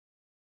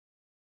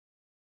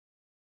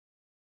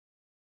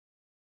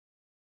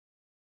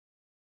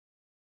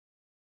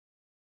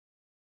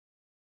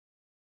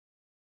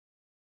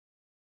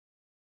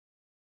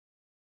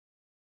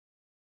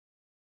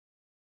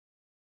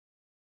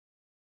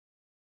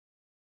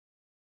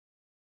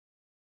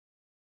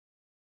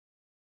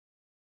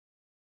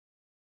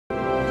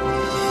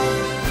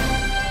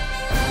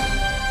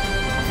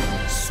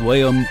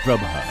Swayam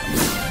Prabha.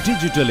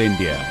 Digital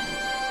India.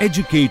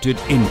 Educated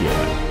India.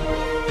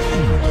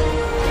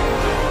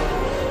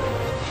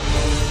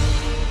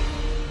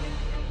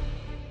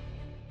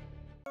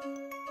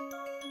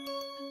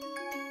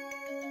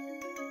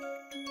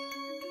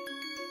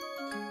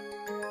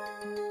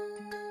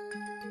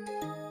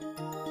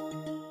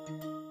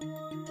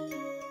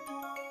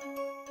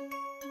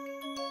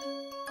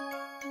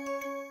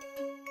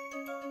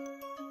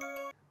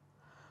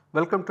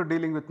 Welcome to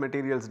Dealing with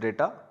Materials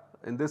Data.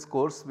 In this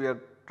course, we are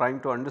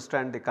trying to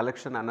understand the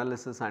collection,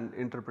 analysis and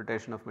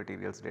interpretation of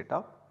materials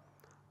data.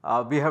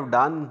 We have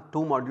done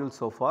 2 modules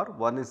so far.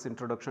 One is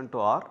Introduction to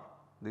R,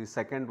 the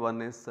second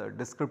one is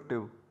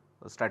Descriptive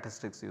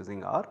Statistics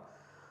using R.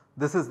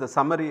 This is the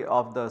summary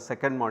of the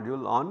second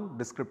module on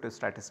Descriptive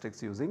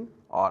Statistics using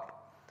R.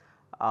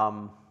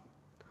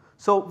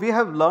 So, we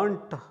have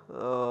learnt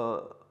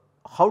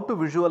how to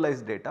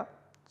visualize data.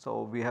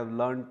 So, we have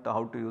learnt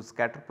how to use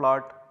scatter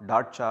plot,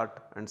 dot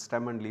chart and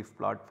stem and leaf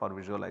plot for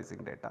visualizing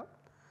data.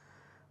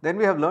 Then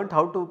we have learnt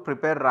how to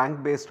prepare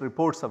rank based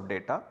reports of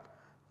data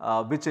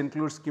which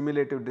includes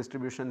cumulative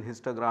distribution,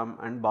 histogram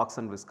and box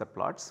and whisker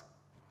plots.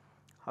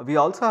 We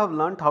also have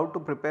learnt how to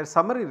prepare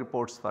summary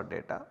reports for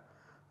data.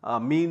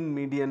 Mean,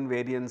 median,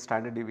 variance,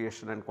 standard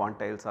deviation and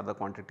quantiles are the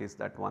quantities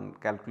that one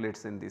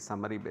calculates in the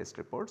summary based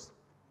reports.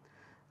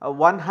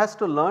 One has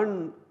to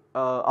learn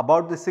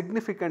about the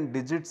significant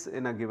digits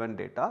in a given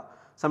data.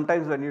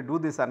 Sometimes when you do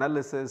this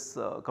analysis,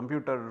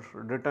 computer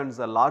returns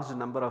a large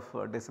number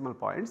of decimal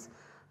points,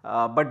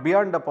 but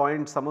beyond a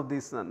point some of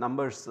these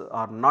numbers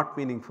are not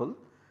meaningful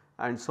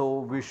and so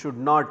we should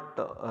not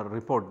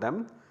report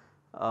them.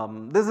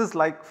 This is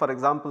like, for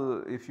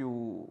example, if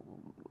you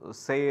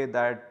say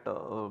that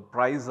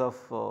price of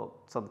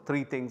some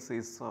 3 things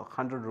is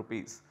 100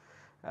 rupees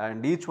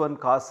and each one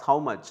costs how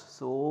much.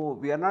 So,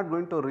 we are not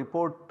going to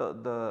report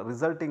the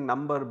resulting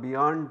number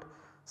beyond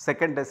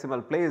second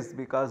decimal place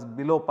because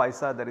below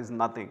paisa there is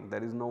nothing,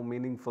 there is no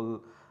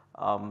meaningful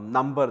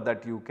number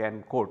that you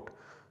can quote.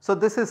 So,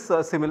 this is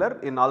similar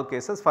in all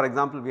cases. For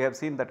example, we have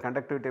seen that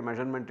conductivity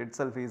measurement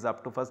itself is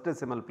up to first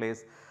decimal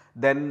place,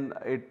 then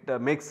it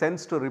makes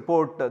sense to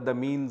report the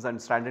means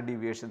and standard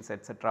deviations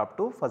etc. up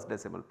to first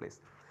decimal place.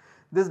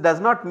 This does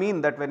not mean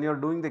that when you are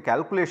doing the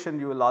calculation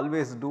you will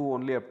always do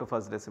only up to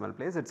first decimal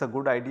place. It is a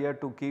good idea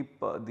to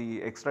keep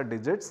the extra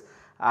digits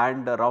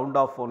and round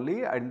off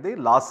only at the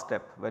last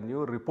step when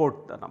you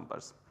report the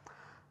numbers.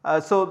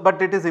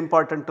 But it is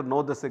important to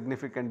know the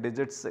significant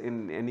digits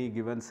in any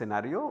given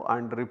scenario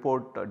and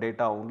report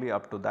data only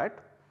up to that.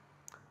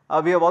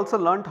 We have also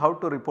learnt how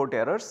to report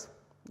errors.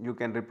 You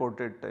can report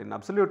it in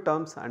absolute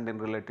terms and in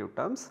relative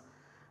terms,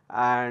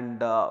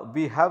 and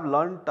we have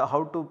learnt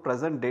how to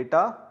present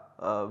data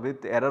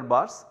with error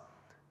bars,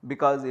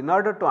 because in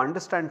order to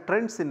understand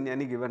trends in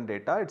any given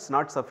data it is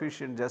not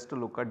sufficient just to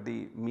look at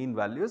the mean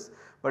values,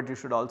 but you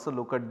should also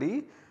look at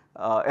the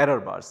error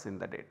bars in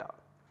the data.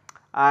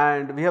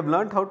 And we have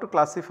learnt how to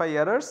classify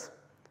errors,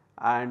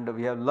 and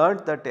we have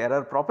learnt that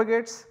error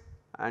propagates,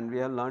 and we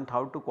have learnt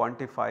how to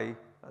quantify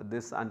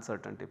this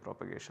uncertainty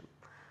propagation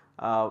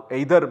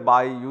either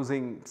by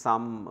using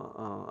some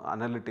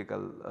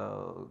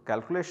analytical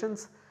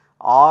calculations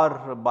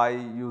or by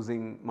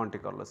using Monte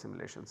Carlo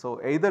simulation. So,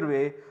 either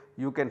way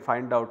you can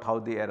find out how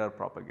the error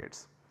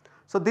propagates.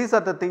 So, these are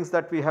the things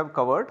that we have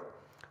covered.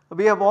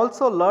 We have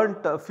also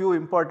learnt a few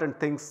important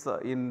things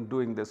in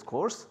doing this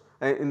course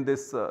in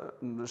this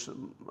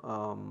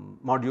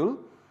module.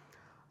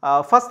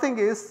 First thing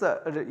is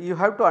you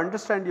have to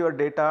understand your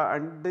data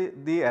and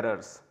the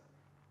errors.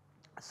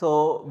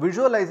 So,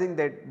 visualizing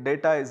that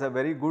data is a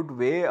very good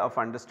way of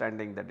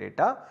understanding the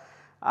data,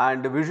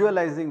 and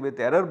visualizing with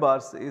error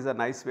bars is a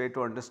nice way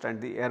to understand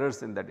the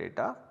errors in the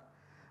data.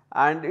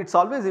 And it is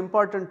always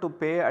important to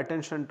pay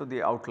attention to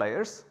the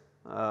outliers.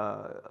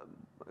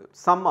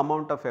 Some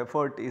amount of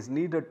effort is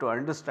needed to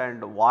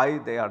understand why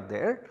they are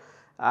there,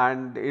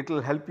 and it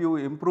will help you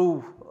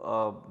improve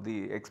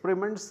the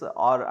experiments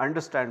or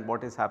understand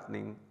what is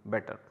happening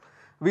better.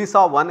 We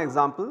saw one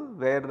example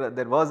where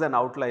there was an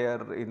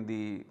outlier in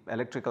the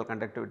electrical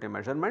conductivity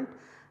measurement,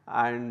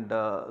 and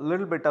a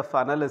little bit of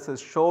analysis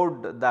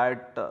showed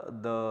that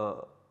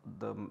the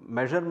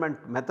measurement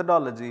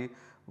methodology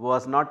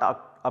was not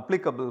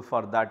applicable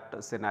for that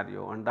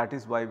scenario, and that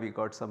is why we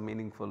got some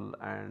meaningful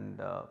and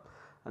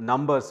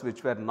numbers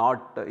which were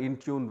not in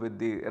tune with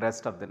the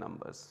rest of the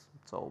numbers.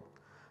 So,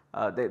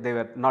 they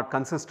were not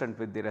consistent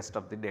with the rest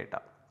of the data.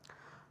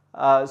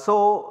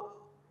 So,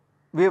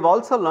 we have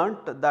also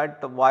learnt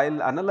that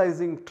while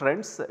analyzing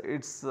trends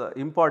it is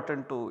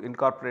important to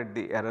incorporate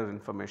the error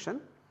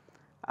information,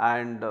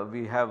 and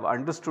we have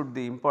understood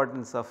the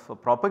importance of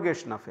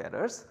propagation of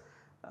errors.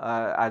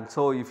 And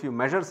so, if you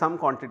measure some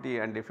quantity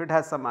and if it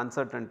has some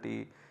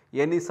uncertainty,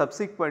 any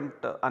subsequent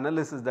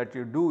analysis that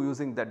you do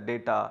using that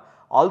data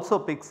also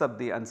picks up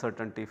the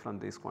uncertainty from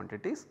these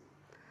quantities.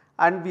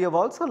 And we have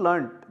also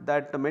learnt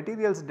that the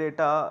materials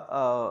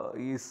data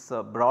is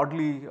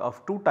broadly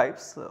of 2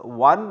 types.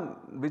 One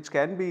which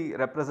can be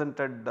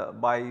represented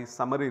by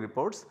summary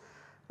reports,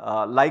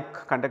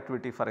 like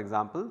conductivity for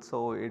example.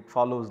 So, it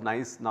follows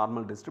nice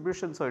normal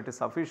distribution. So, it is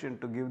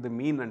sufficient to give the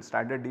mean and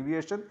standard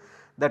deviation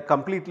that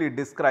completely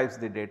describes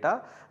the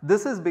data.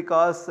 This is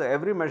because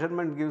every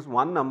measurement gives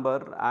one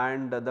number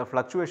and the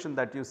fluctuation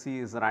that you see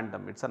is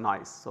random, it is a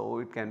noise. So,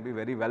 it can be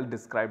very well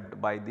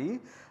described by the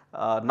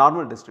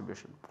normal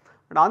distribution.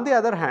 But on the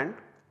other hand,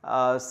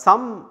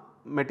 some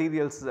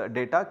materials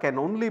data can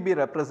only be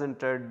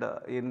represented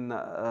in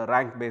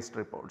rank based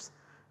reports.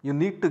 You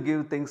need to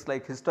give things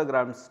like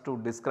histograms to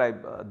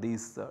describe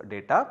these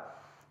data,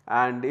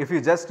 and if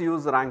you just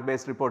use rank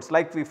based reports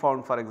like we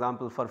found for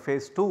example for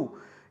phase 2,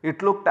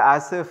 it looked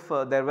as if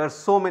there were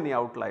so many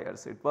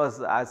outliers. It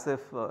was as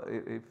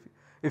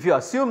if you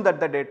assume that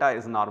the data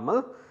is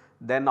normal,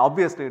 then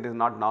obviously it is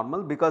not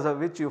normal, because of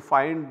which you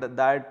find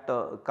that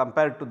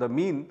compared to the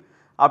mean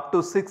up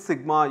to 6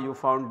 sigma you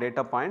found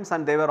data points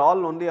and they were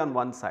all only on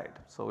one side.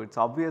 So, it is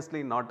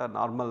obviously not a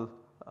normal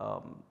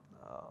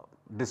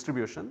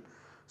distribution.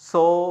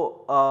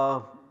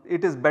 So,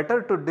 it is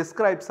better to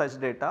describe such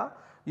data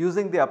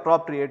using the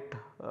appropriate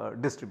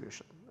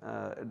distribution.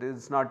 It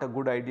is not a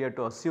good idea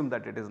to assume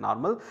that it is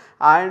normal,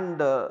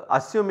 and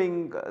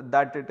assuming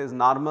that it is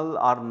normal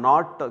or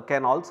not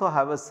can also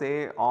have a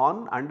say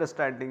on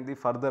understanding the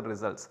further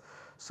results.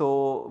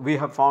 So, we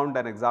have found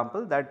an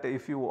example that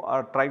if you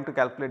are trying to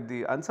calculate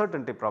the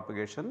uncertainty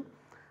propagation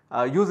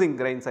using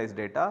grain size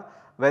data,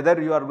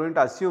 whether you are going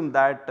to assume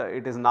that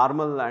it is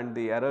normal and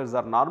the errors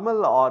are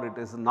normal or it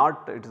is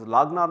not, it is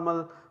log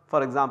normal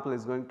for example,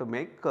 is going to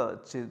make a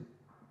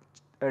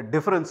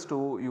difference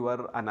to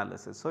your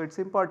analysis. So, it is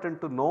important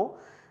to know.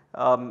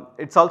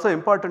 It is also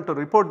important to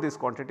report these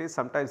quantities.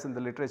 Sometimes in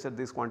the literature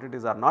these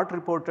quantities are not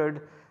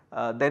reported,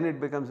 then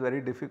it becomes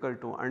very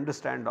difficult to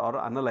understand or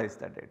analyze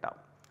the data.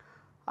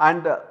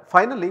 And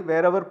finally,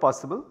 wherever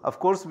possible, of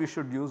course, we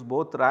should use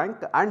both rank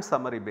and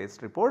summary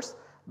based reports,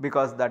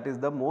 because that is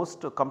the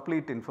most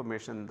complete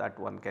information that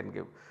one can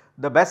give.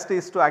 The best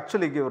is to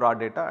actually give raw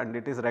data, and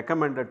it is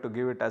recommended to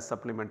give it as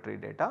supplementary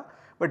data.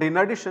 But in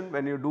addition,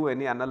 when you do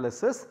any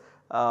analysis,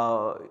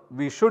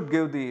 we should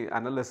give the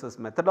analysis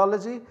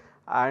methodology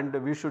and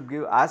we should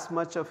give as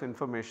much of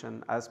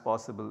information as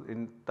possible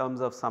in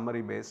terms of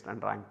summary based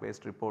and rank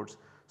based reports,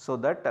 so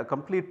that a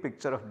complete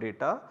picture of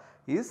data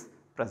is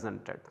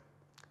presented.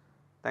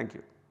 Thank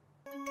you.